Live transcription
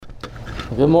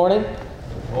Good morning.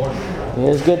 Good morning. It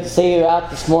is good to see you out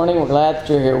this morning. We're glad that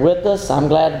you're here with us. I'm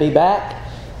glad to be back.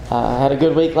 I had a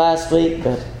good week last week,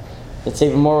 but it's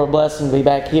even more of a blessing to be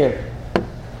back here.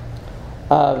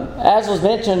 As was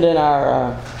mentioned in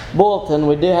our bulletin,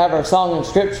 we do have our Song and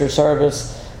Scripture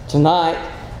service tonight,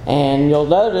 and you'll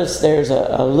notice there's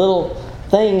a little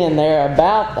thing in there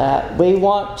about that. We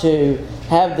want to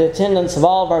have the attendance of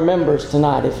all of our members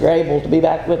tonight, if you're able to be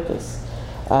back with us.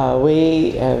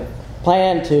 We have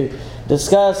planned to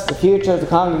discuss the future of the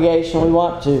congregation. We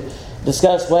want to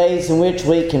discuss ways in which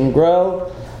we can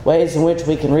grow, ways in which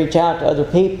we can reach out to other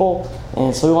people,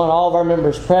 and so we want all of our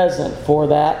members present for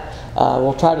that.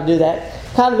 We'll try to do that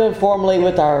kind of informally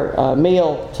with our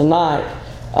meal tonight,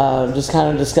 just kind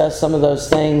of discuss some of those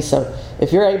things. So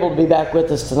if you're able to be back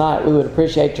with us tonight, we would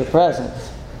appreciate your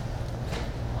presence.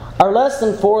 Our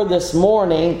lesson for this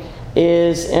morning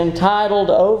is entitled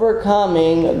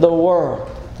Overcoming the World.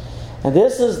 And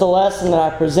this is the lesson that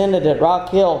I presented at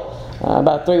Rock Hill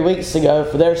about 3 weeks ago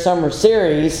for their summer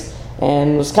series,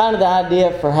 and it was kind of the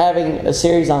idea for having a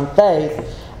series on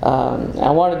faith.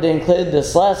 I wanted to include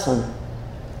this lesson.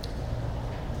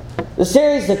 The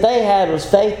series that they had was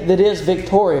Faith That Is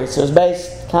Victorious. It was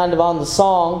based kind of on the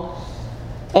song,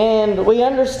 and we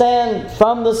understand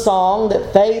from the song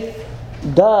that faith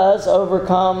does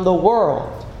overcome the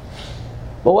world.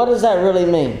 But what does that really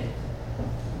mean?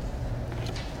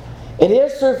 It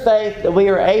is through faith that we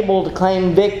are able to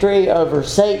claim victory over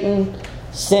Satan,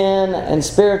 sin, and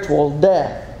spiritual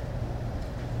death.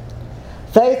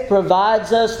 Faith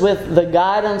provides us with the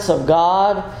guidance of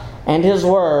God and His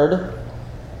Word.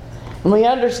 And we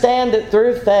understand that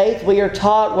through faith we are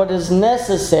taught what is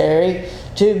necessary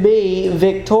to be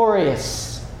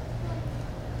victorious.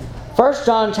 1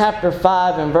 John chapter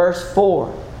 5 and verse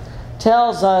 4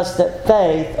 tells us that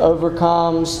faith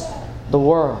overcomes the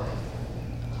world.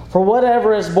 For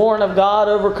whatever is born of God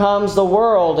overcomes the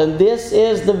world, and this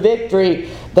is the victory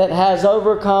that has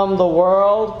overcome the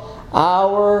world,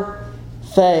 our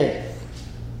faith.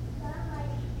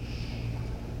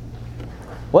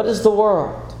 What is the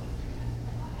world?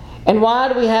 And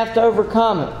why do we have to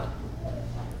overcome it?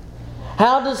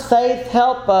 How does faith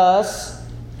help us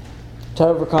to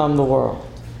overcome the world?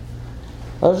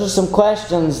 Those are some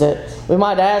questions that we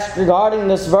might ask regarding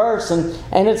this verse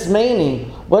and its meaning.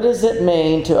 What does it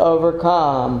mean to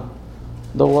overcome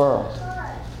the world?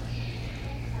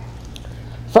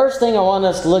 First thing I want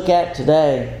us to look at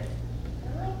today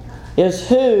is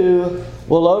who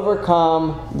will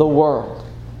overcome the world.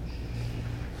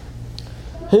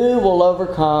 Who will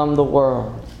overcome the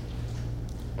world?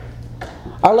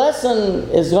 Our lesson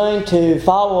is going to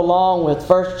follow along with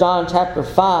 1 John chapter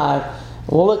 5.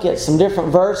 We'll look at some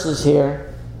different verses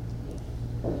here.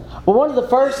 But one of the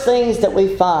first things that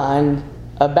we find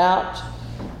about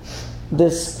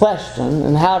this question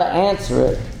and how to answer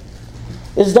it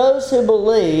is those who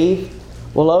believe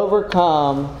will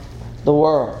overcome the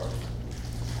world.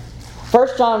 1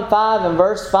 John 5 and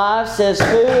verse 5 says,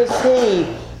 "Who is he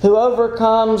who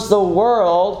overcomes the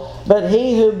world but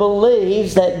he who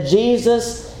believes that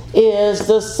Jesus is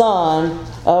the Son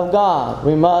of God?"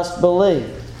 We must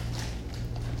believe.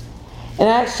 In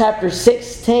Acts chapter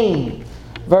 16,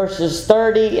 verses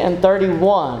 30 and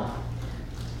 31,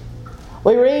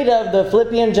 we read of the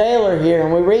Philippian jailer here,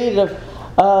 and we read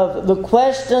of the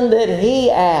question that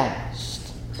he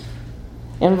asked.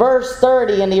 In verse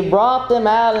 30, "And he brought them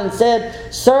out and said,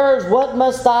 'Sirs, what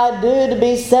must I do to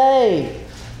be saved?'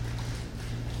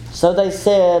 So they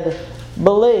said,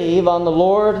 'Believe on the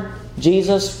Lord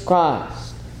Jesus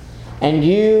Christ, and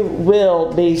you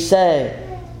will be saved,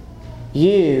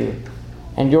 you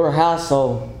and your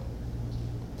household.'"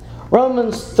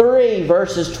 Romans 3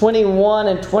 verses 21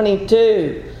 and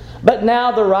 22. "But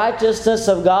now the righteousness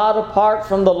of God apart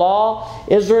from the law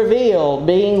is revealed,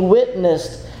 being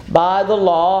witnessed by the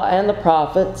law and the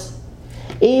prophets,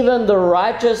 even the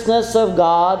righteousness of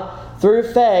God through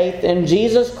faith in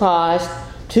Jesus Christ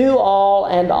to all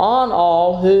and on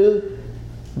all who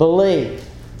believe."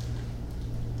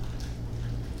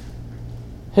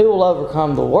 Who will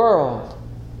overcome the world?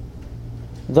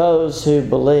 Those who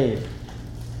believe.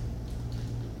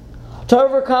 To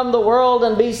overcome the world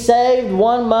and be saved,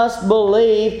 one must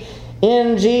believe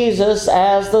in Jesus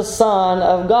as the Son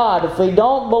of God. If we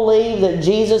don't believe that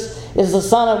Jesus is the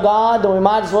Son of God, then we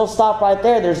might as well stop right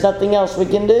there. There's nothing else we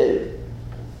can do.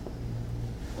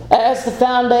 As the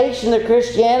foundation that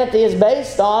Christianity is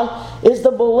based on is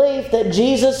the belief that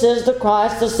Jesus is the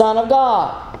Christ, the Son of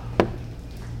God.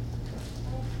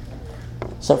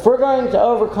 So if we're going to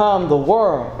overcome the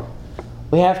world,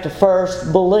 we have to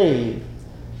first believe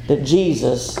that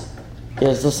Jesus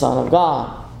is the Son of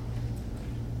God.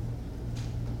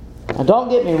 Now don't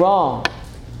get me wrong.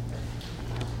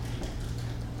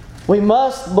 We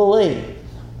must believe.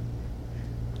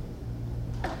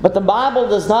 But the Bible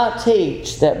does not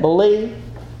teach that belief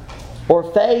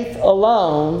or faith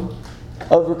alone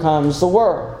overcomes the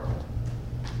world.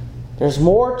 There's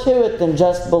more to it than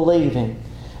just believing.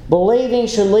 Believing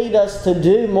should lead us to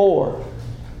do more,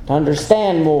 to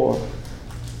understand more.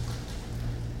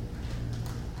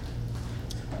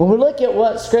 When we look at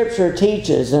what Scripture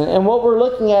teaches and what we're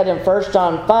looking at in 1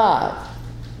 John 5,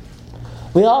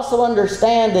 we also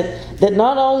understand that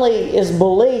not only is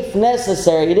belief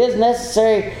necessary, it is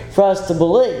necessary for us to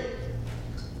believe,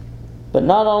 but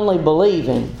not only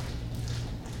believing,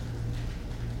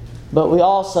 but we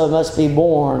also must be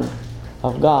born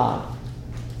of God.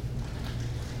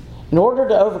 In order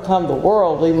to overcome the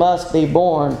world, we must be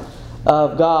born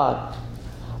of God.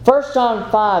 1 John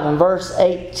 5 and verse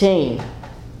 18.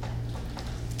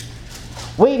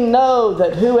 We know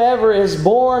that whoever is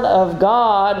born of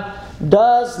God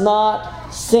does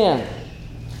not sin.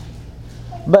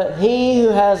 But he who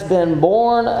has been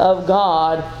born of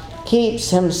God keeps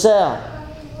himself,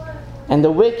 and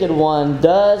the wicked one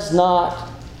does not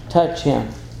touch him.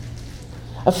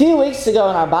 A few weeks ago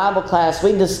in our Bible class,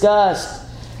 we discussed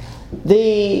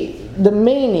the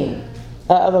meaning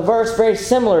of a verse very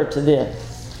similar to this.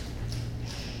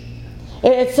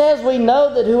 It says we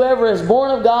know that whoever is born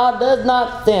of God does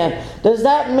not sin. Does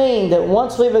that mean that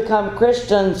once we become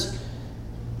Christians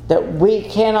that we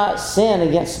cannot sin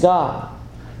against God?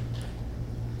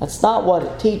 That's not what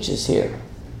it teaches here.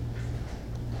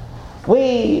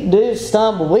 We do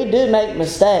stumble. We do make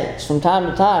mistakes from time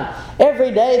to time.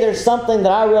 Every day there's something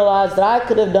that I realize that I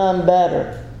could have done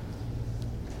better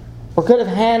or could have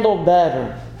handled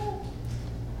better.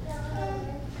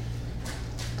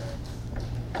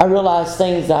 I realize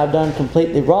things that I've done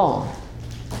completely wrong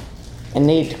and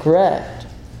need to correct.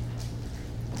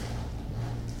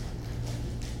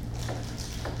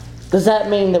 Does that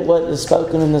mean that what is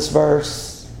spoken in this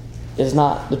verse is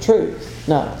not the truth?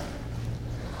 No.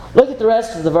 Look at the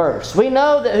rest of the verse. We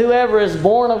know that whoever is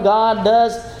born of God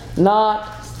does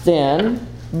not sin,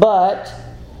 but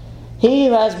he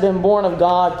who has been born of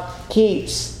God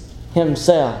keeps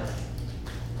himself,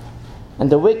 and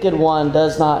the wicked one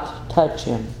does not touch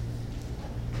him.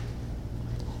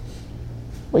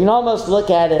 We can almost look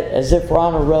at it as if we're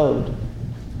on a road.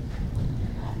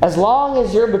 As long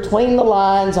as you're between the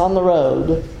lines on the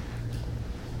road,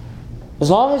 as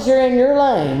long as you're in your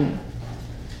lane,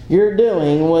 you're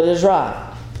doing what is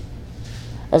right.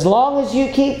 As long as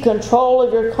you keep control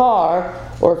of your car,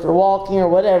 or if you're walking or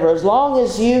whatever, as long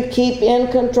as you keep in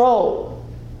control,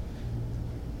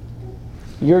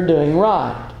 you're doing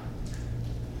right.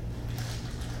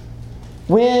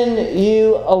 When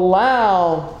you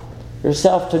allow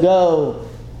yourself to go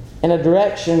in a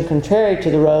direction contrary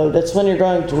to the road, that's when you're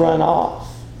going to run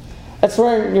off. That's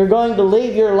when you're going to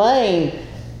leave your lane.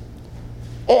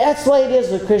 That's the way it is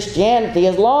with Christianity.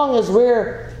 As long as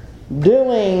we're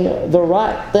doing the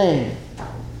right thing,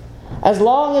 as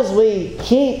long as we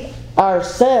keep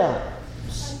ourselves,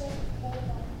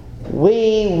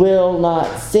 we will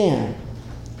not sin.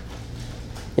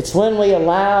 It's when we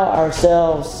allow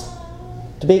ourselves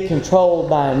to be controlled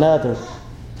by another,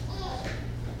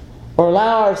 or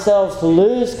allow ourselves to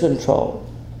lose control,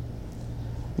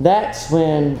 that's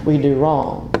when we do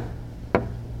wrong.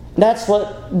 That's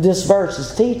what this verse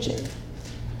is teaching.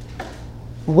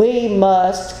 We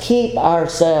must keep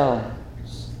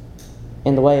ourselves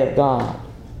in the way of God.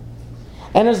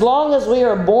 And as long as we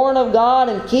are born of God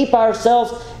and keep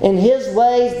ourselves in His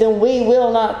ways, then we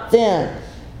will not sin.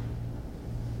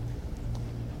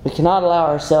 We cannot allow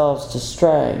ourselves to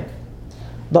stray,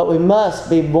 but we must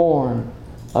be born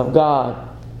of God.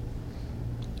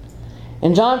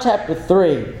 In John chapter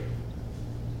 3,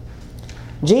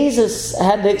 Jesus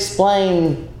had to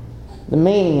explain the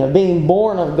meaning of being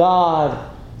born of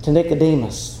God to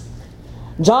Nicodemus.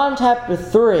 John chapter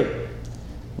 3,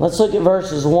 let's look at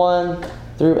verses 1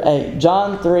 through 8.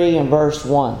 John 3 and verse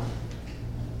 1.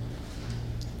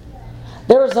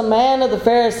 There was a man of the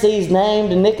Pharisees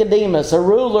named Nicodemus, a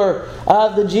ruler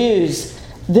of the Jews.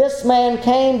 This man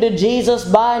came to Jesus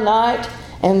by night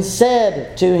and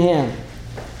said to Him,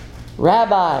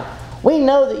 Rabbi, we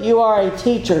know that you are a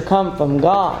teacher come from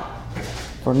God,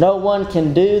 for no one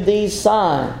can do these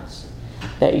signs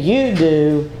that you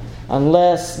do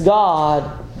unless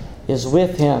God is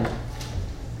with him.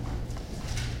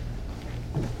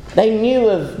 They knew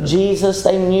of Jesus.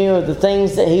 They knew of the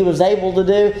things that He was able to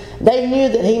do. They knew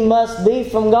that He must be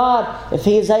from God if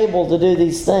He is able to do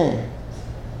these things.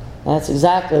 That's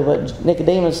exactly what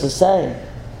Nicodemus is saying.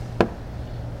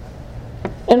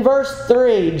 In verse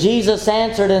 3, Jesus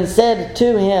answered and said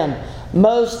to him,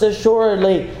 Most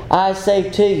assuredly I say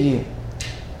to you,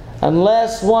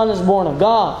 unless one is born of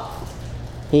God,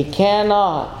 he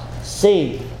cannot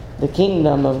see the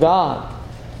kingdom of God.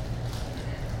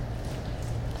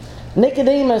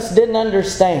 Nicodemus didn't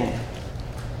understand.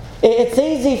 It's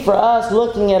easy for us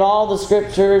looking at all the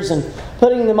Scriptures and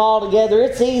putting them all together.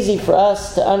 It's easy for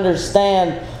us to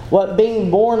understand what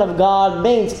being born of God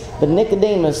means, but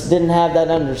Nicodemus didn't have that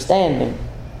understanding.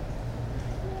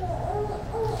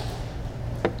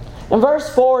 In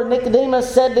verse 4,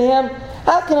 Nicodemus said to him,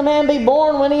 How can a man be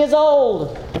born when he is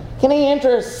old? Can he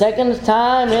enter a second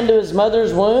time into his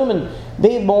mother's womb and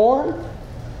be born?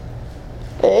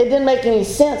 It didn't make any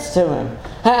sense to him.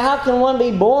 How can one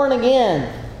be born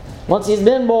again once he's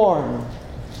been born?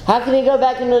 How can he go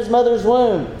back into his mother's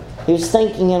womb? He was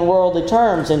thinking in worldly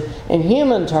terms and in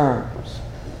human terms.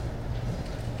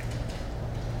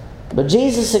 But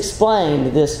Jesus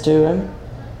explained this to him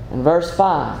in verse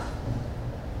 5.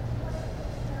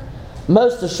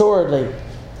 Most assuredly,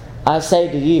 I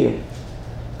say to you,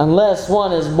 unless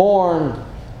one is born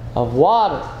of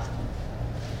water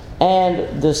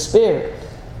and the Spirit,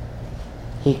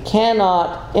 he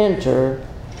cannot enter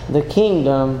the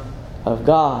kingdom of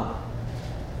God.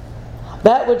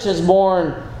 That which is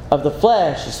born of the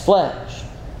flesh is flesh,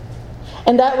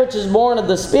 and that which is born of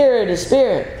the Spirit is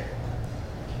spirit.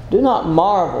 Do not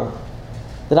marvel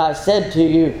that I said to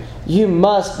you, you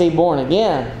must be born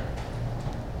again.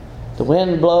 The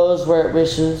wind blows where it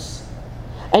wishes,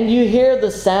 and you hear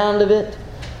the sound of it,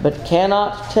 but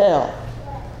cannot tell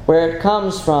where it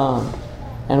comes from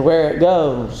and where it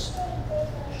goes.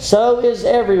 So is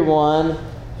everyone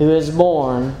who is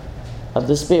born of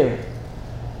the Spirit.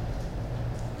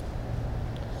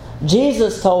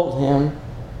 Jesus told him,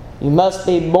 you must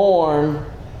be born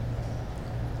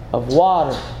of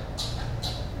water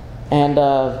and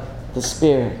of the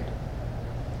Spirit.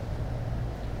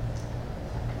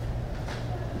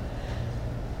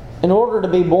 In order to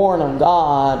be born of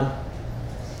God,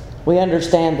 we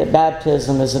understand that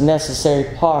baptism is a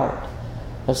necessary part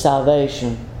of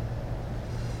salvation.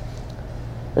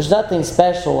 There's nothing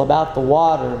special about the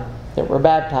water that we're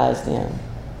baptized in.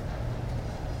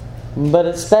 But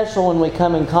it's special when we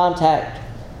come in contact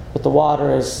with the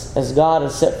water as God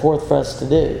has set forth for us to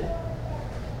do.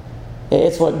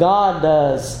 It's what God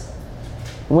does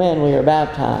when we are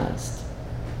baptized.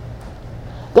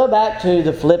 Go back to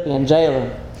the Philippian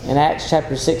jailer in Acts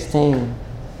chapter 16.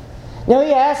 Now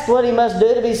he asked what he must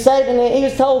do to be saved, and he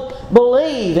was told,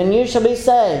 believe and you shall be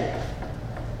saved.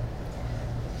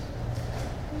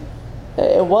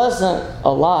 It wasn't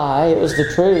a lie, it was the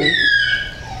truth.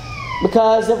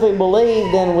 Because if we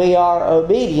believe, then we are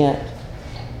obedient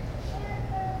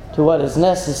to what is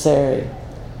necessary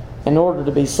in order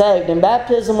to be saved. And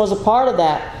baptism was a part of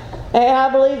that. And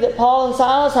I believe that Paul and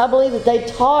Silas, I believe that they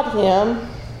taught him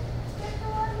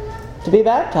to be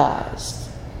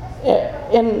baptized.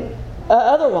 And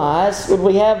otherwise, would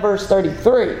we have verse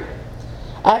 33?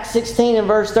 Acts 16 and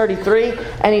verse 33,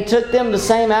 and he took them the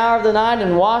same hour of the night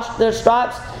and washed their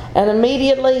stripes, and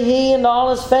immediately he and all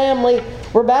his family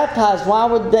were baptized. Why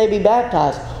would they be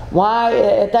baptized? Why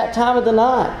at that time of the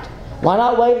night? Why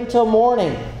not wait until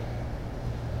morning?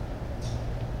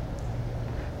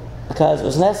 Because it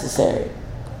was necessary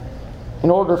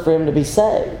in order for him to be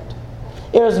saved.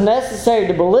 It was necessary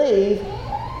to believe,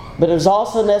 but it was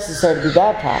also necessary to be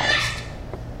baptized.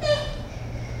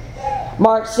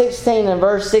 Mark 16 and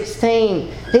verse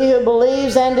 16, he who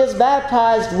believes and is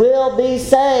baptized will be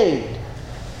saved,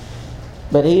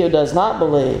 but he who does not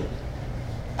believe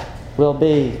will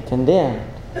be condemned.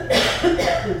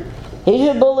 He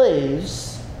who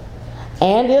believes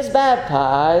and is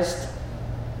baptized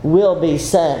will be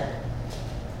saved.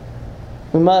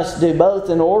 We must do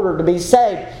both in order to be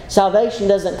saved. Salvation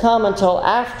doesn't come until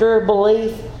after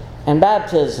belief and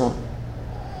baptism.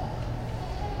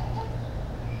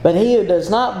 But he who does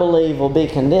not believe will be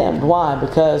condemned. Why?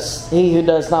 Because he who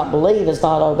does not believe is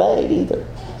not obeyed either.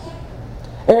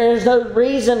 There's no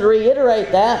reason to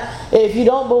reiterate that. If you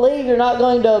don't believe, you're not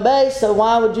going to obey, so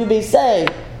why would you be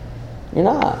saved? You're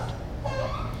not.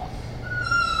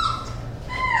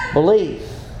 Belief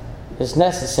is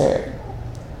necessary.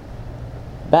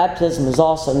 Baptism is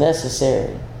also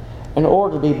necessary in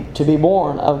order to be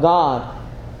born of God.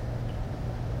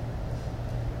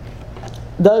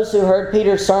 Those who heard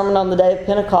Peter's sermon on the day of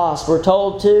Pentecost were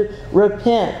told to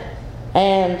repent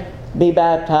and be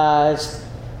baptized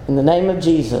in the name of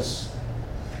Jesus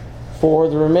for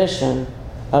the remission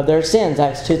of their sins.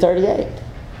 Acts 2:38.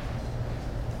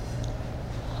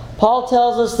 Paul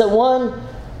tells us that one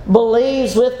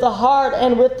believes with the heart,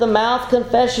 and with the mouth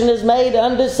confession is made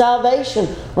unto salvation.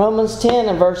 Romans 10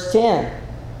 and verse 10.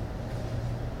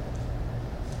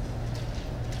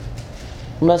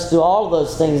 We must do all of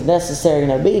those things necessary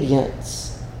in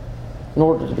obedience in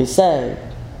order to be saved.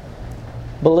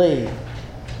 Believe.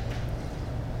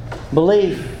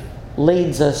 Belief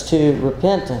leads us to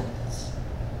repentance,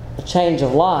 a change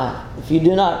of life. If you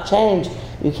do not change,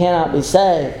 you cannot be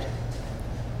saved.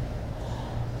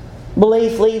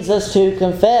 Belief leads us to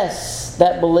confess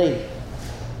that belief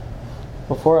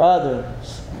before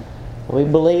others. We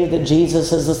believe that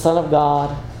Jesus is the Son of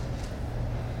God.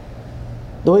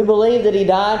 Do we believe that He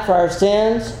died for our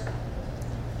sins,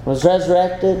 was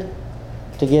resurrected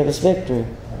to give us victory?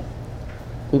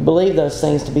 We believe those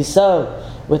things to be so.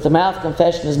 With the mouth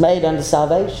confession is made unto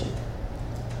salvation.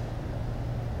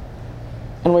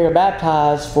 And we are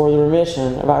baptized for the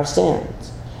remission of our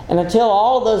sins. And until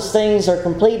all of those things are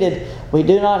completed, we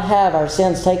do not have our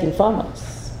sins taken from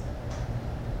us.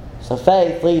 So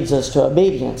faith leads us to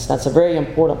obedience. That's a very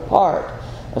important part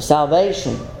of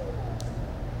salvation.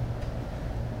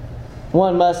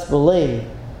 One must believe.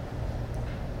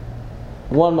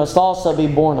 One must also be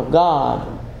born of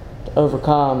God to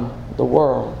overcome the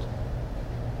world.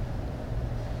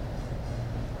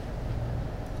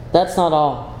 That's not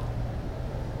all.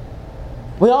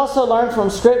 We also learn from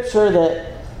Scripture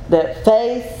that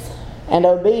faith and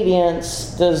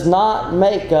obedience does not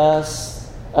make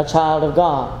us a child of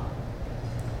God.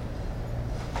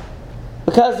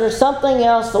 Because there's something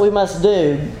else that we must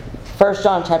do. 1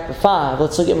 John chapter 5.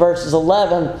 Let's look at verses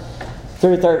 11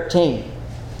 through 13.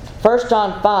 1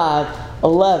 John 5,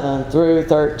 11 through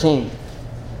 13.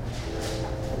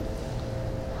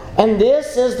 And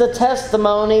this is the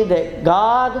testimony that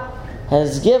God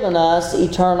has given us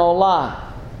eternal life.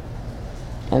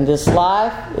 And this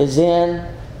life is in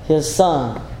His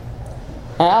Son.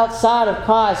 And outside of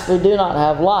Christ we do not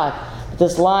have life. But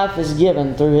this life is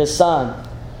given through His Son.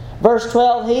 Verse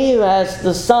 12, He who has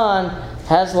the Son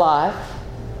has life.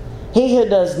 He who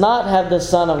does not have the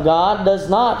Son of God does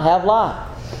not have life.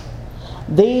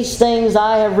 These things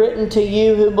I have written to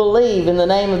you who believe in the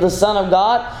name of the Son of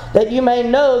God, that you may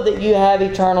know that you have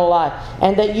eternal life,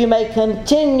 and that you may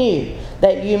continue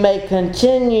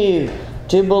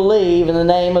to believe in the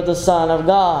name of the Son of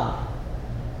God.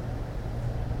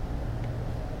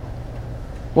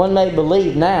 One may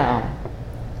believe now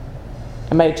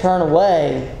and may turn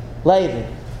away later.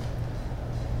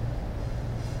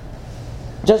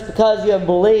 Just because you have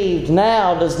believed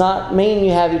now does not mean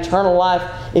you have eternal life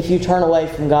if you turn away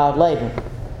from God later.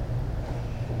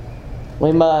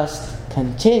 We must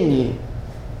continue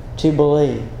to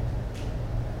believe.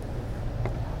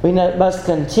 We must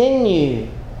continue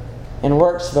in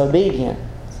works of obedience.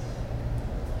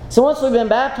 So once we've been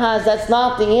baptized, that's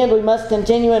not the end. We must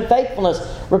continue in faithfulness.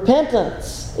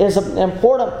 Repentance is an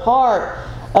important part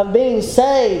of being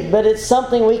saved, but it's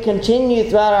something we continue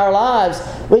throughout our lives.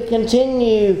 We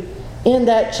continue in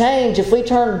that change. If we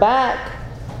turn back,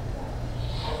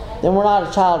 then we're not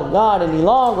a child of God any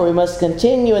longer. We must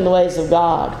continue in the ways of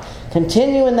God.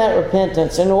 Continue in that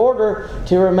repentance in order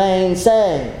to remain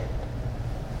saved.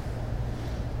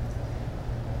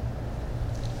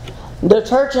 The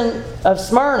church of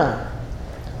Smyrna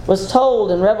was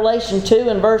told in Revelation 2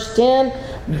 and verse 10,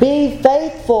 be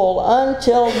faithful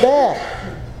until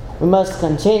death. We must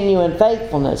continue in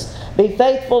faithfulness. Be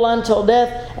faithful until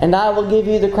death, and I will give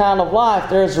you the crown of life.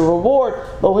 There is a reward,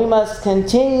 but we must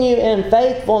continue in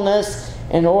faithfulness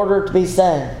in order to be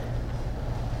saved.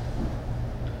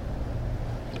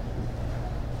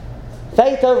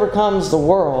 Faith overcomes the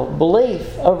world. Belief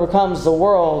overcomes the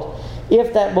world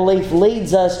if that belief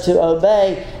leads us to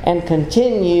obey and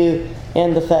continue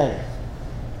in the faith.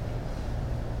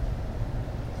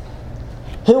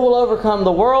 Who will overcome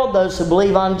the world? Those who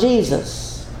believe on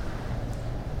Jesus.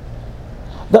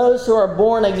 Those who are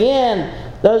born again.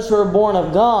 Those who are born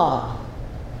of God.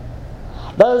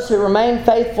 Those who remain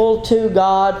faithful to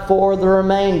God for the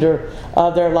remainder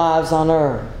of their lives on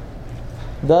earth.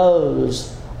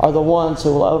 Those are the ones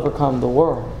who will overcome the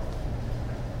world.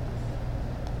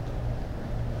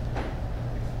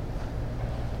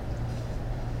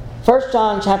 First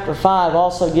John chapter 5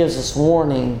 also gives us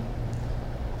warning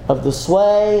of the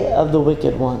sway of the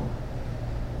wicked one.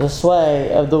 The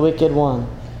sway of the wicked one.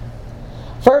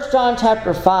 1 John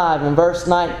chapter 5 and verse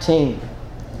 19.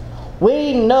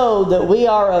 We know that we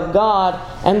are of God,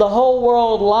 and the whole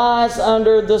world lies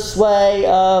under the sway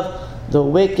of the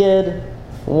wicked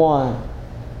one.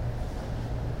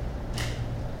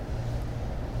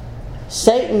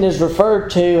 Satan is referred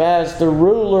to as the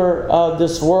ruler of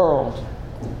this world.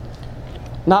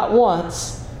 Not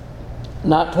once,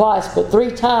 Not twice, but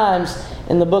 3 times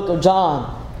in the book of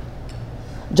John.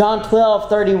 John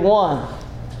 12:31,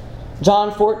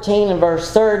 John 14 and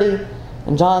verse 30,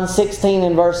 and John 16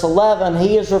 and verse 11.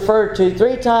 He is referred to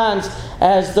 3 times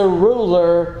as the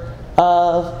ruler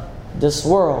of this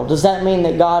world. Does that mean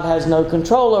that God has no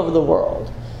control over the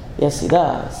world? Yes, He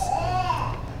does.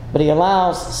 But He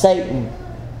allows Satan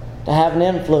to have an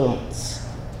influence.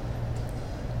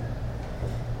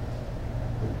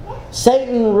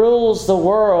 Satan rules the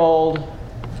world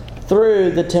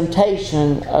through the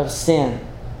temptation of sin.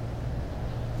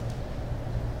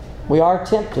 We are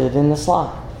tempted in this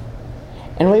life,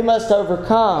 and we must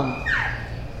overcome.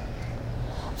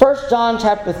 1 John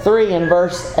chapter 3 and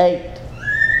verse 8.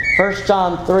 1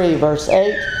 John 3 verse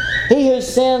 8. He who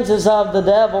sins is of the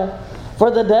devil,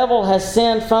 for the devil has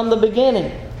sinned from the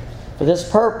beginning. For this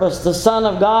purpose the Son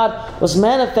of God was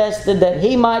manifested, that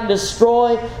He might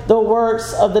destroy the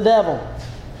works of the devil.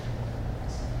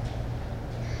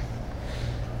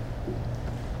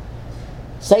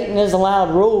 Satan is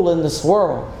allowed rule in this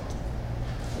world.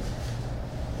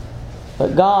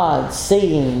 But God,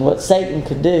 seeing what Satan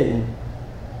could do,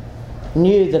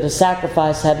 knew that a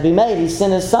sacrifice had to be made. He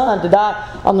sent His Son to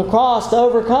die on the cross to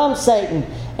overcome Satan.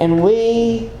 And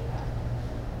we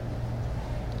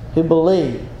who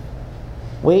believe,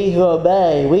 we who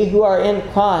obey, we who are in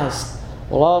Christ,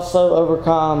 will also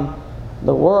overcome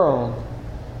the world.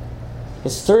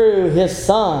 It's through His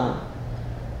Son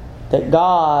that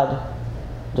God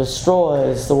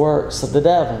destroys the works of the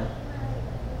devil.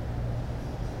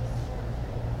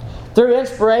 Through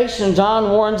inspiration,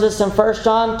 John warns us in 1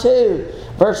 John 2,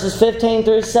 verses 15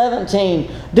 through 17.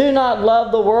 Do not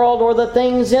love the world or the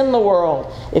things in the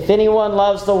world. If anyone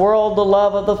loves the world, the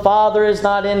love of the Father is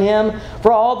not in him.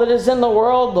 For all that is in the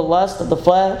world, the lust of the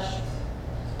flesh,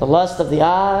 the lust of the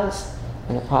eyes,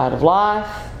 and the pride of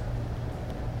life,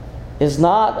 is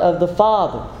not of the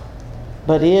Father,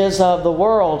 but is of the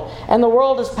world. And the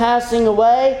world is passing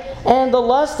away, and the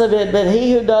lust of it, but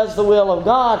he who does the will of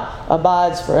God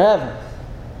abides forever.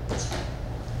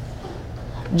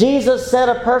 Jesus set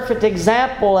a perfect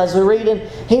example, as we read in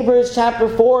Hebrews chapter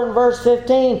 4 and verse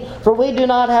 15. For we do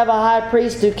not have a high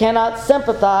priest who cannot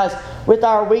sympathize with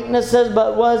our weaknesses,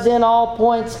 but was in all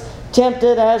points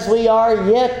tempted as we are,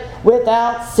 yet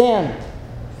without sin.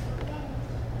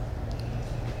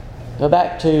 Go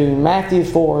back to Matthew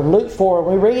 4 and Luke 4.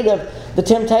 We read of the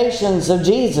temptations of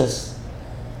Jesus.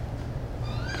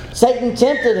 Satan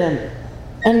tempted Him,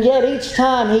 and yet each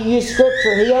time He used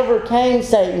Scripture, He overcame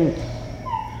Satan.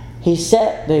 He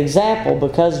set the example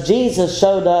because Jesus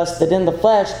showed us that in the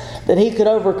flesh that He could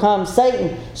overcome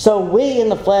Satan. So we in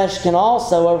the flesh can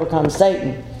also overcome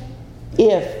Satan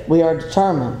if we are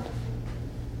determined.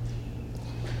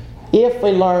 If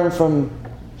we learn from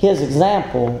His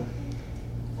example,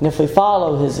 and if we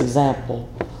follow His example,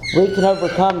 we can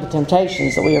overcome the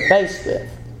temptations that we are faced with.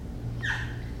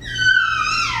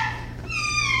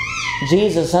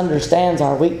 Jesus understands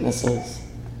our weaknesses.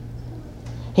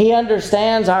 He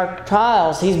understands our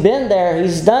trials. He's been there.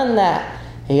 He's done that.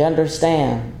 He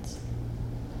understands.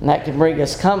 And that can bring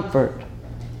us comfort.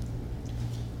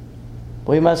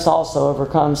 We must also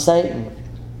overcome Satan.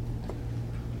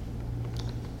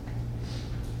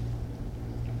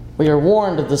 We are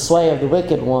warned of the sway of the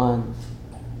wicked one,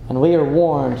 and we are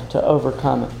warned to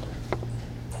overcome it.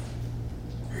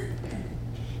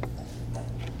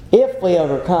 If we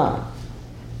overcome,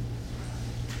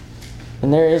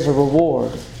 and there is a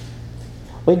reward.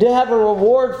 We do have a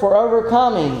reward for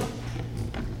overcoming.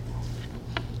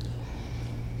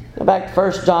 Go back to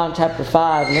 1 John chapter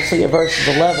 5, and let's look at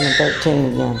verses 11 and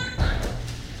 13 again.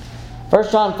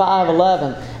 1 John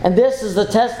 5:11. And this is the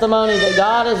testimony that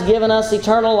God has given us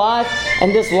eternal life,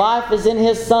 and this life is in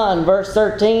His Son. Verse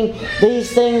 13.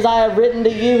 These things I have written to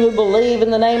you who believe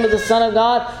in the name of the Son of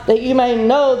God, that you may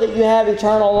know that you have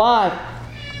eternal life.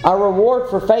 Our reward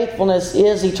for faithfulness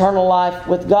is eternal life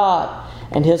with God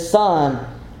and His Son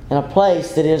in a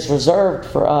place that is reserved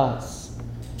for us.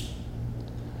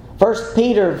 1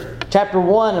 Peter chapter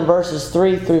 1 and verses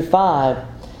 3 through 5.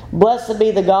 Blessed be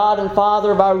the God and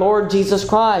Father of our Lord Jesus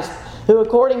Christ, who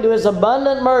according to His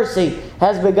abundant mercy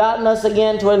has begotten us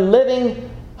again to a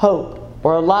living hope,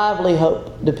 or a lively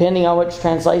hope, depending on which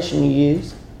translation you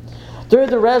use, through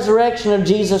the resurrection of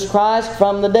Jesus Christ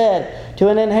from the dead, to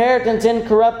an inheritance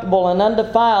incorruptible and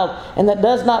undefiled, and that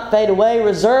does not fade away,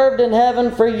 reserved in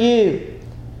heaven for you,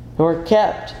 who are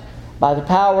kept by the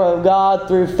power of God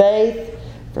through faith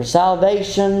for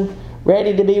salvation,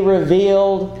 ready to be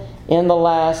revealed in the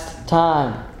last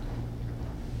time.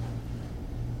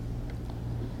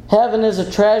 Heaven is a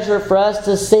treasure for us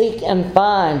to seek and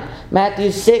find,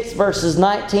 Matthew 6 verses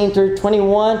 19 through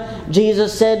 21,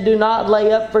 Jesus said, "Do not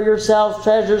lay up for yourselves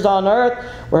treasures on earth,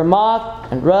 where moth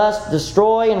and rust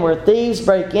destroy and where thieves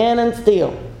break in and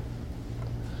steal.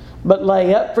 But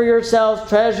lay up for yourselves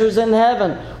treasures in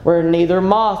heaven, where neither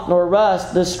moth nor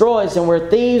rust destroys, and where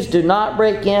thieves do not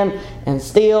break in and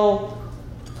steal.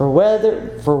 For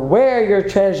where your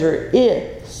treasure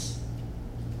is,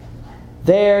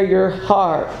 there your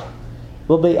heart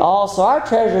will be also." Our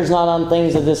treasure is not on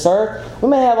things of this earth. We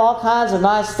may have all kinds of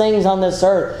nice things on this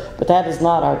earth, but that is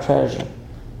not our treasure.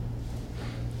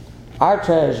 Our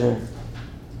treasure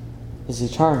is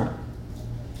eternal.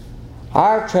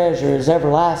 Our treasure is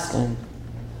everlasting.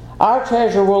 Our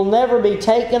treasure will never be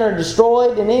taken or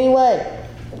destroyed in any way.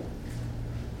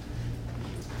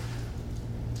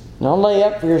 Don't lay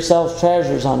up for yourselves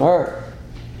treasures on earth,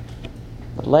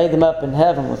 but lay them up in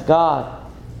heaven with God.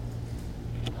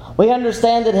 We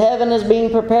understand that heaven is being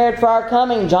prepared for our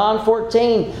coming. John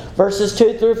 14, verses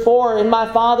 2 through 4. "In my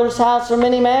Father's house are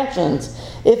many mansions.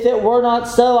 If it were not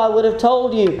so, I would have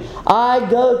told you. I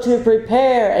go to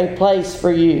prepare a place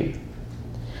for you.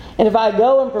 And if I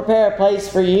go and prepare a place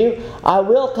for you, I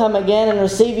will come again and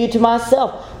receive you to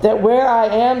myself, that where I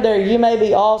am, there you may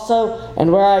be also,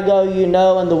 and where I go you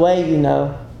know, and the way you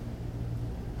know."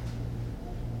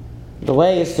 The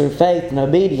way is through faith and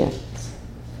obedience,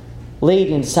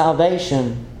 leading to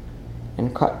salvation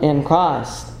in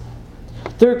Christ.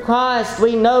 Through Christ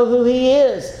we know who He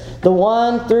is, the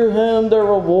one through whom the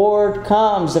reward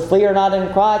comes. If we are not in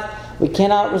Christ, we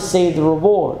cannot receive the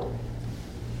reward.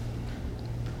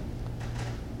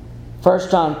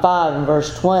 1 John 5 and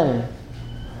verse 20.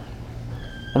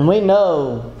 "And we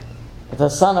know that the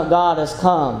Son of God has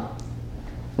come,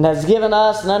 and has given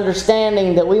us an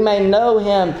understanding that we may know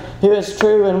Him who is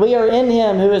true, and we are in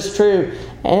Him who is true,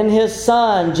 and His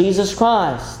Son, Jesus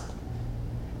Christ.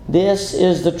 This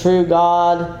is the true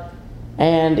God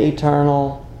and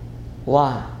eternal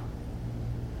life."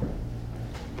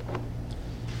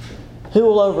 Who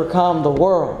will overcome the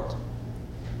world?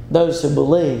 Those who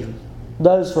believe.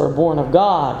 Those who are born of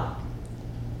God.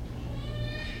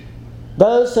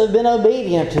 Those who have been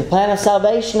obedient to the plan of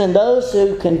salvation, and those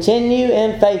who continue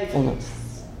in faithfulness.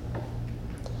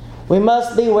 We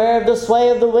must beware of the sway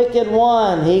of the wicked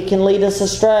one. He can lead us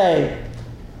astray.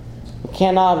 We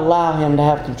cannot allow him to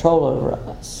have control over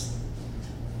us.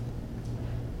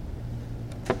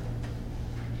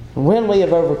 When we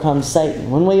have overcome Satan,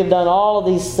 when we have done all of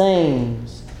these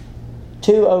things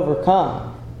to overcome,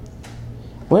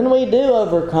 when we do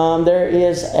overcome, there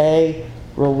is a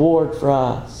reward for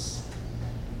us.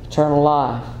 Eternal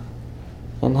life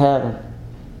in heaven.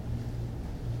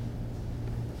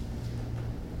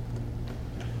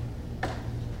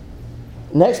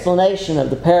 An explanation of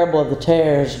the parable of the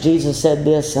tares, Jesus said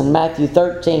this in Matthew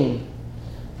 13,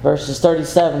 verses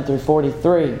 37 through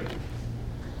 43.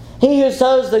 "He who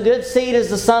sows the good seed is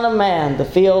the Son of Man. The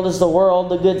field is the world.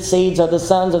 The good seeds are the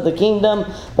sons of the kingdom,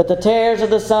 but the tares are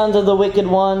the sons of the wicked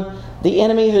one. The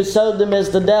enemy who sowed them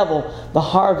is the devil. The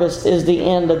harvest is the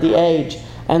end of the age,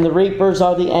 and the reapers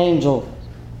are the angels.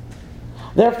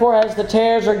 Therefore, as the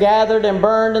tares are gathered and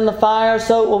burned in the fire,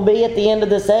 so it will be at the end of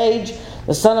this age.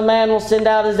 The Son of Man will send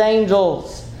out His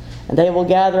angels, and they will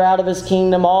gather out of His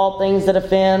kingdom all things that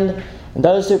offend, and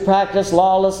those who practice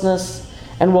lawlessness,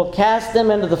 and will cast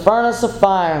them into the furnace of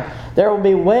fire. There will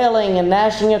be wailing and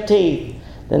gnashing of teeth.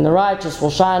 Then the righteous will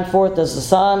shine forth as the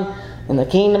sun in the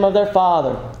kingdom of their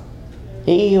Father.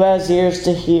 He who has ears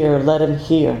to hear, let him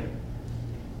hear."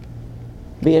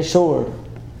 Be assured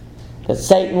that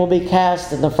Satan will be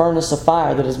cast in the furnace of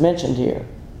fire that is mentioned here,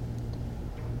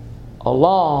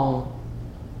 along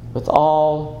with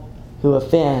all who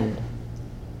offend.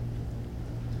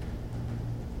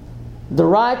 The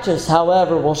righteous,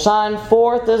 however, will shine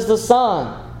forth as the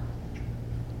sun.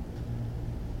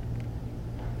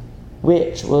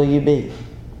 Which will you be?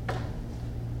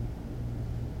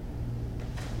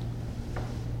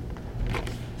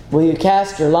 Will you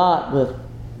cast your lot with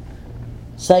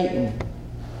Satan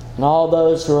and all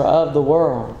those who are of the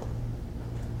world?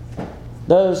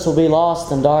 Those will be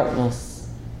lost in darkness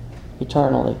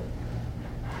eternally.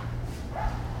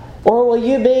 Or will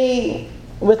you be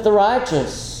with the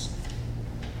righteous?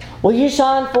 Will you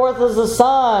shine forth as the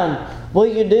sun? Will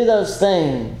you do those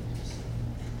things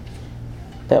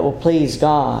that will please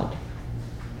God?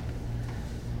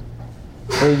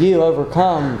 Will you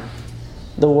overcome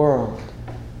the world?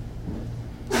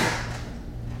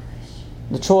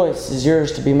 The choice is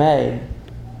yours to be made.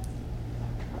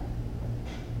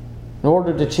 In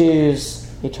order to choose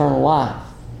eternal life,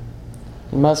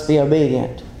 you must be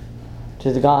obedient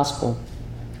to the gospel.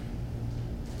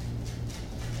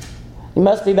 You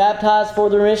must be baptized for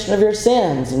the remission of your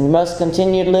sins, and you must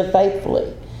continue to live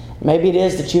faithfully. Maybe it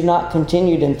is that you've not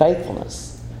continued in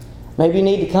faithfulness. Maybe you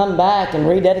need to come back and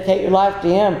rededicate your life to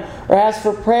Him, or ask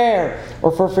for prayer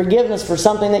or for forgiveness for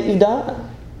something that you've done.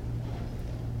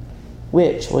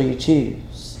 Which will you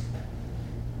choose?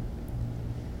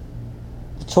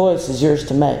 The choice is yours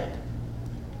to make.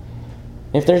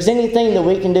 If there's anything that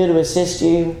we can do to assist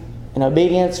you in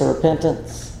obedience or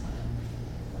repentance,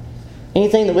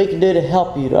 anything that we can do to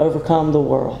help you to overcome the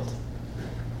world,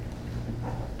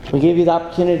 we give you the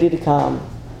opportunity to come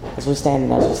as we stand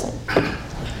and as we sing.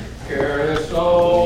 Careless soul.